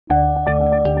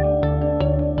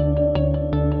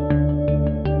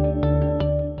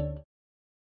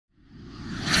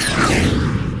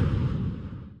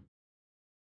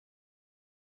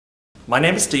My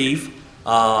name is Steve.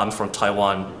 I'm from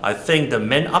Taiwan. I think the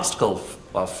main obstacle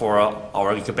for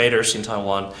our incubators in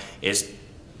Taiwan is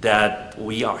that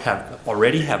we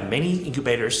already have many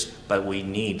incubators, but we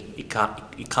need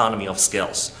economy of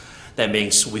scales. That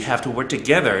means we have to work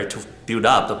together to build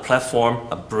up the platform,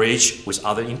 a bridge with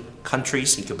other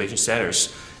countries' incubation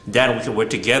centers. Then we can work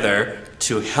together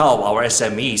to help our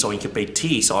SMEs or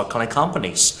incubatees or connect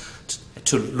companies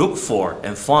to look for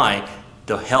and find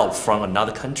the help from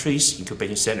another country's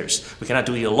incubation centers. We cannot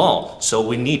do it alone, so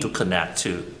we need to connect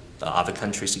to the other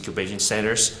countries' incubation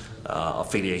centers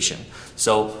affiliation.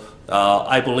 So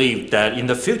I believe that in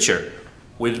the future,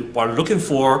 we are looking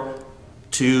forward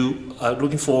to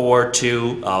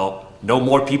know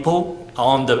more people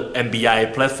on the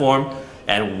NBIA platform,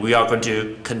 and we are going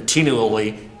to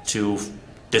continually to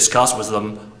discuss with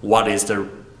them what is the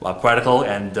practical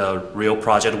and the real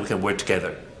project we can work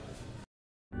together.